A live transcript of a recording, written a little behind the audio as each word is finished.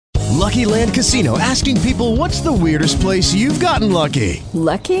Lucky Land Casino, asking people, what's the weirdest place you've gotten lucky?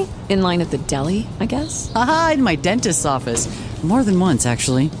 Lucky? In line at the deli, I guess? Aha, in my dentist's office. More than once,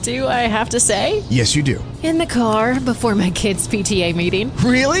 actually. Do I have to say? Yes, you do. In the car before my kids' PTA meeting.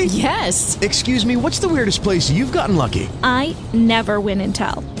 Really? Yes. Excuse me, what's the weirdest place you've gotten lucky? I never win and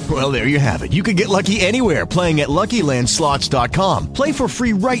tell. Well, there you have it. You can get lucky anywhere, playing at LuckyLandSlots.com. Play for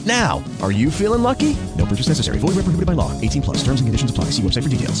free right now. Are you feeling lucky? No purchase necessary. Void where prohibited by law. 18 plus. Terms and conditions apply. See website for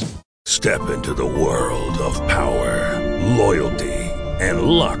details. Step into the world of power, loyalty, and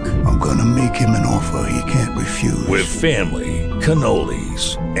luck. I'm gonna make him an offer he can't refuse. With family,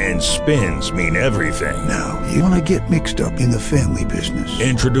 cannolis, and spins mean everything. Now, you wanna get mixed up in the family business.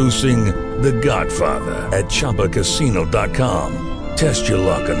 Introducing The Godfather at ChumbaCasino.com. Test your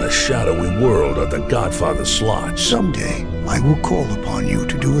luck in the shadowy world of The Godfather slot. Someday, I will call upon you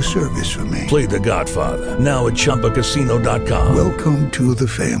to do a service for me. Play The Godfather, now at ChumbaCasino.com. Welcome to the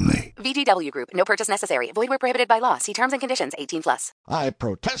family. VGW Group. No purchase necessary. Void where prohibited by law. See terms and conditions. 18 plus. I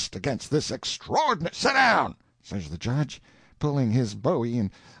protest against this extraordinary... Sit down, says the judge, pulling his bowie and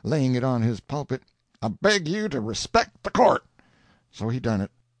laying it on his pulpit. I beg you to respect the court. So he done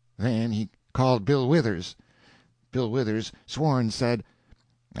it. Then he called Bill Withers. Bill Withers, sworn, said,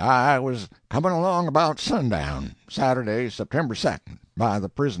 I was coming along about sundown, Saturday, September 2nd, by the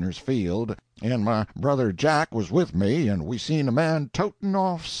prisoner's field, and my brother Jack was with me, and we seen a man toting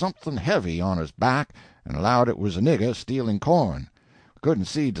off something heavy on his back, and allowed it was a nigger stealing corn. We couldn't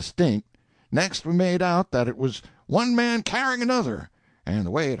see distinct. Next we made out that it was one man carrying another, and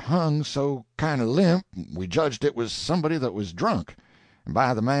the way it hung so kind of limp, we judged it was somebody that was drunk, and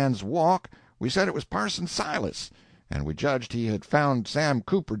by the man's walk we said it was Parson Silas, and we judged he had found Sam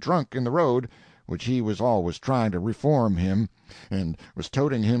Cooper drunk in the road, which he was always trying to reform him, and was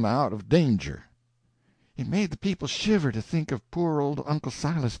toting him out of danger. It made the people shiver to think of poor old Uncle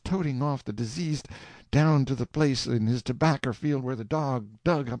Silas toting off the deceased down to the place in his tobacco field where the dog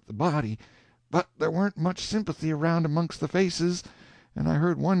dug up the body, but there weren't much sympathy around amongst the faces, and I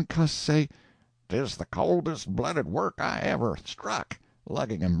heard one cuss say, "'Tis the coldest-blooded work I ever struck,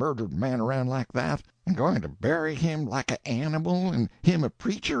 lugging a murdered man around like that, and going to bury him like a animal, and him a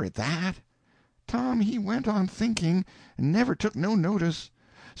preacher at that." Tom he went on thinking, and never took no notice.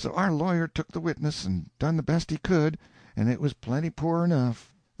 So our lawyer took the witness and done the best he could, and it was plenty poor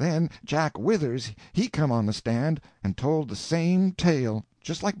enough. Then Jack Withers he come on the stand and told the same tale,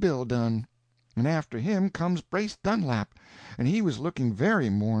 just like Bill done. And after him comes Brace Dunlap, and he was looking very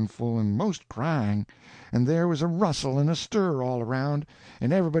mournful and most crying, and there was a rustle and a stir all around,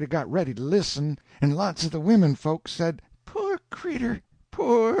 and everybody got ready to listen, and lots of the women folks said, "Poor cretur,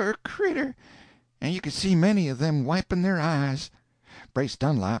 poor cretur," and you could see many of them wiping their eyes. Brace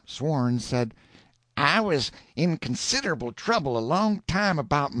Dunlap, sworn, said, "I was in considerable trouble a long time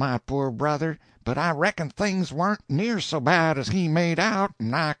about my poor brother, but I reckon things warn't near so bad as he made out,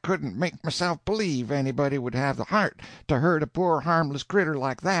 and I couldn't make myself believe anybody would have the heart to hurt a poor harmless critter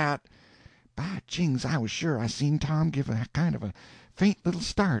like that." By jings, I was sure I seen Tom give a kind of a faint little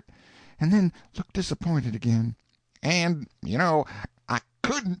start, and then look disappointed again. "And, I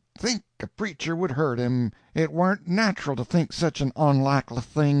couldn't think a preacher would hurt him. It warn't natural to think such an onlikely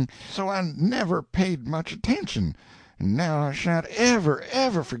thing, so I never paid much attention. And now I shan't ever,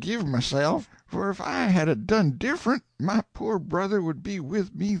 ever forgive myself, for if I had a done different, my poor brother would be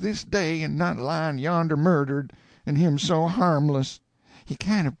with me this day and not lying yonder murdered, and him so harmless." He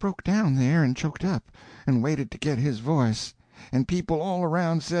kind of broke down there and choked up, and waited to get his voice, and people all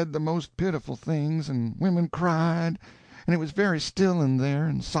around said the most pitiful things, and women cried, and it was very still in there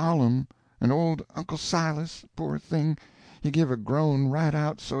and solemn, and old Uncle Silas, poor thing, he give a groan right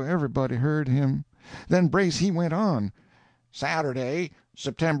out so everybody heard him. Then Brace he went on, "Saturday,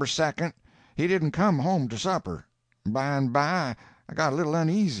 September 2nd, he didn't come home to supper. By and by I got a little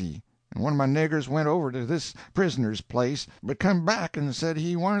uneasy, and one of my niggers went over to this prisoner's place, but come back and said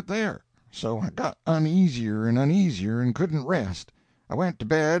he warn't there. So I got uneasier and couldn't rest. I went to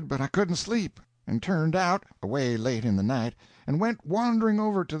bed, but I couldn't sleep, and turned out, away late in the night, and went wandering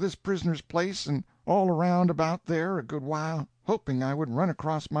over to this prisoner's place and all around about there a good while, hoping I would run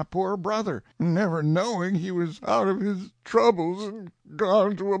across my poor brother, never knowing he was out of his troubles and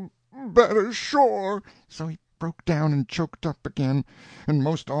gone to a better shore." So he broke down and choked up again, and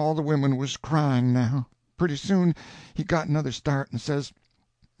most all the women was crying now. Pretty soon he got another start and says,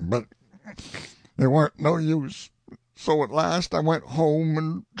 "But there warn't no use. So at last I went home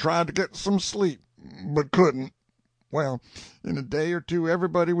and tried to get some sleep, but couldn't. Well, in a day or two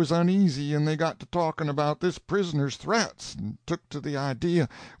everybody was uneasy, and they got to talking about this prisoner's threats, and took to the idea,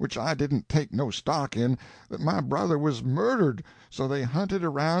 which I didn't take no stock in, that my brother was murdered, so they hunted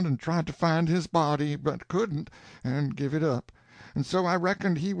around and tried to find his body, but couldn't, and give it up. And so I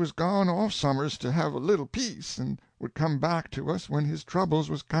reckoned he was gone off somers to have a little peace, and would come back to us when his troubles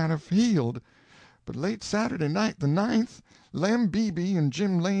was kind of healed. But late Saturday night, the 9th, Lem Beebe and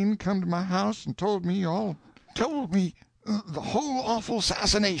Jim Lane come to my house and told me the whole awful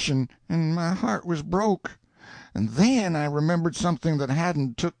assassination, and my heart was broke. And then I remembered something that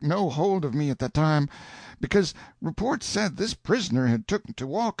hadn't took no hold of me at that time, because reports said this prisoner had took to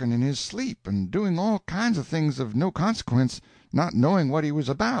walking in his sleep and doing all kinds of things of no consequence, not knowing what he was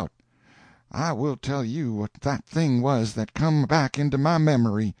about. I will tell you what that thing was that come back into my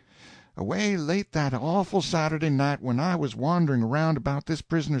memory. Away late that awful Saturday night, when I was wandering around about this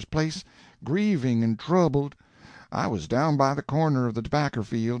prisoner's place, grieving and troubled, I was down by the corner of the tobacco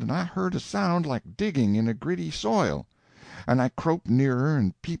field, and I heard a sound like digging in a gritty soil. And I croped nearer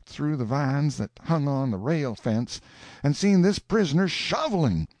and peeped through the vines that hung on the rail fence, and seen this prisoner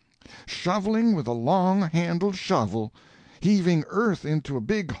shoveling with a long-handled shovel, heaving earth into a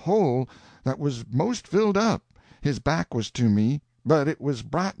big hole that was most filled up. His back was to me, but it was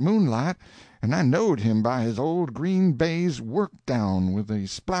bright moonlight, and I knowed him by his old green baize work-down with a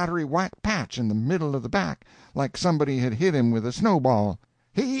splattery white patch in the middle of the back, like somebody had hit him with a snowball.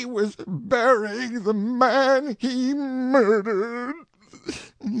 He was burying the man he murdered.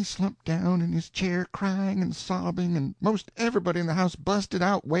 And he slumped down in his chair crying and sobbing, and most everybody in the house busted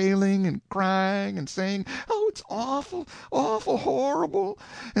out wailing and crying and saying, "Oh, it's awful, awful horrible!"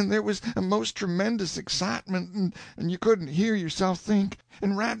 And there was a most tremendous excitement, and you couldn't hear yourself think.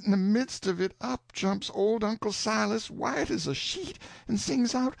 And right in the midst of it up jumps old Uncle Silas, white as a sheet, and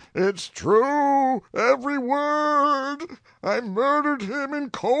sings out, "It's true, every word! I murdered him in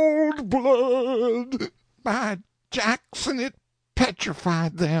cold blood!" By Jackson, it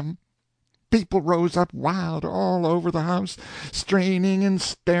petrified them. People rose up wild all over the house, straining and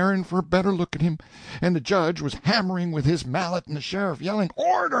staring for a better look at him, and the judge was hammering with his mallet, and the sheriff yelling,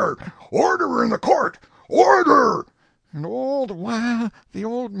 "Order! Order in the court! Order!" And all the while the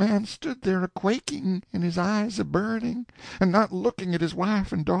old man stood there a-quaking, and his eyes a-burning, and not looking at his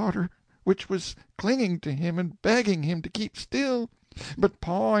wife and daughter, which was clinging to him and begging him to keep still, but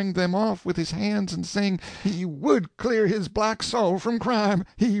pawing them off with his hands and saying he would clear his black soul from crime,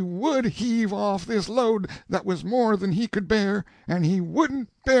 he would heave off this load that was more than he could bear, and he wouldn't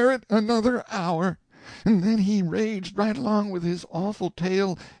bear it another hour. And then he raged right along with his awful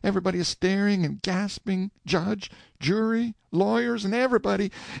tale, everybody staring and gasping, judge, jury, lawyers, and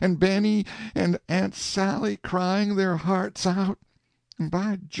everybody, and Benny and Aunt Sally crying their hearts out. And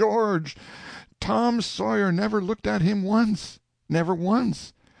by George, Tom Sawyer never looked at him once. Never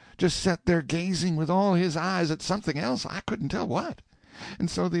once. Just sat there gazing with all his eyes at something else, I couldn't tell what. And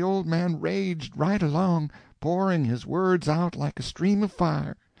so the old man raged right along, pouring his words out like a stream of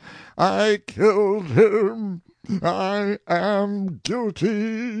fire. "I killed him. I am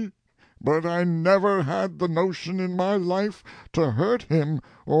guilty. But I never had the notion in my life to hurt him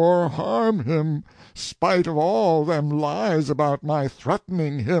or harm him, spite of all them lies about my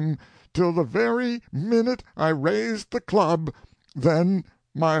threatening him, till the very minute I raised the club. Then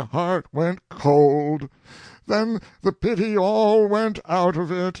my heart went cold. Then the pity all went out of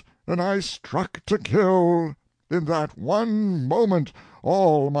it, and I struck to kill. In that one moment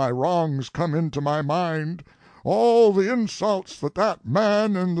all my wrongs come into my mind, all the insults that that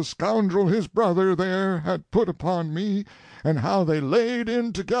man and the scoundrel his brother there had put upon me, and how they laid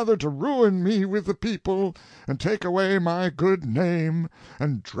in together to ruin me with the people, and take away my good name,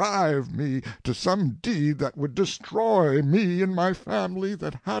 and drive me to some deed that would destroy me and my family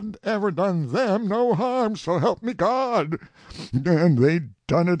that hadn't ever done them no harm, so help me God. And they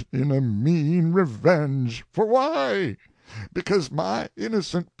done it in a mean revenge. For why? Because my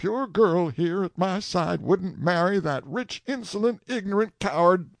innocent pure girl here at my side wouldn't marry that rich, insolent, ignorant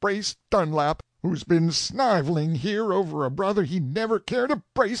coward, Brace Dunlap, who's been sniveling here over a brother he never cared a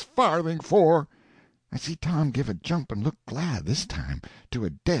brace farthing for." I see Tom give a jump and look glad this time, to a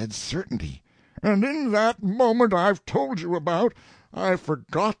dead certainty. "And in that moment I've told you about, I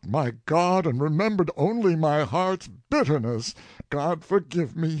forgot my God and remembered only my heart's bitterness, God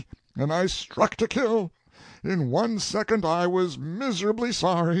forgive me, and I struck to kill. In 1 second I was miserably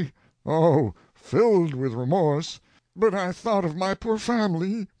sorry, oh, filled with remorse, but I thought of my poor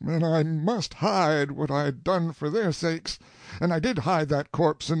family, and I must hide what I'd done for their sakes, and I did hide that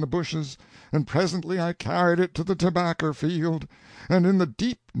corpse in the bushes, and presently I carried it to the tobaccer field, and in the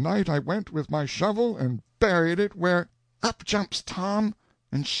deep night I went with my shovel and buried it where—" Up jumps Tom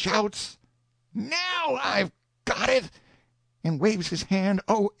and shouts, "Now I've got it!" and waves his hand,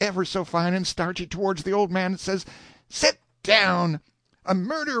 oh, ever so fine and starchy, towards the old man, and says, "Sit down! A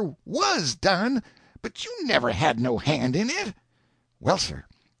murder was done, but you never had no hand in it." Well, sir,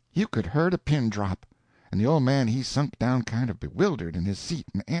 you could heard a pin drop, and the old man he sunk down kind of bewildered in his seat,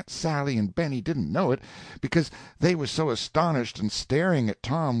 and Aunt Sally and Benny didn't know it, because they was so astonished and staring at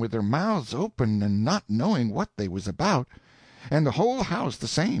Tom with their mouths open and not knowing what they was about, and the whole house the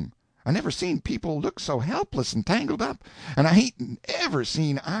same. I never seen people look so helpless and tangled up, and I hain't ever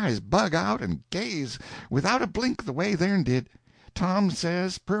seen eyes bug out and gaze without a blink the way theirn did. Tom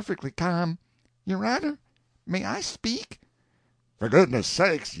says, perfectly calm, "Your Honor, may I speak?" For goodness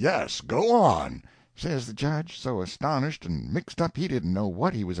sakes, yes, go on, says the judge, so astonished and mixed up he didn't know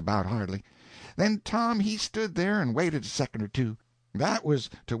what he was about hardly. Then Tom he stood there and waited a second or two. That was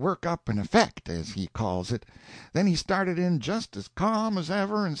to work up an effect, as he calls it. Then he started in just as calm as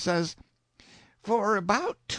ever, and says, "For about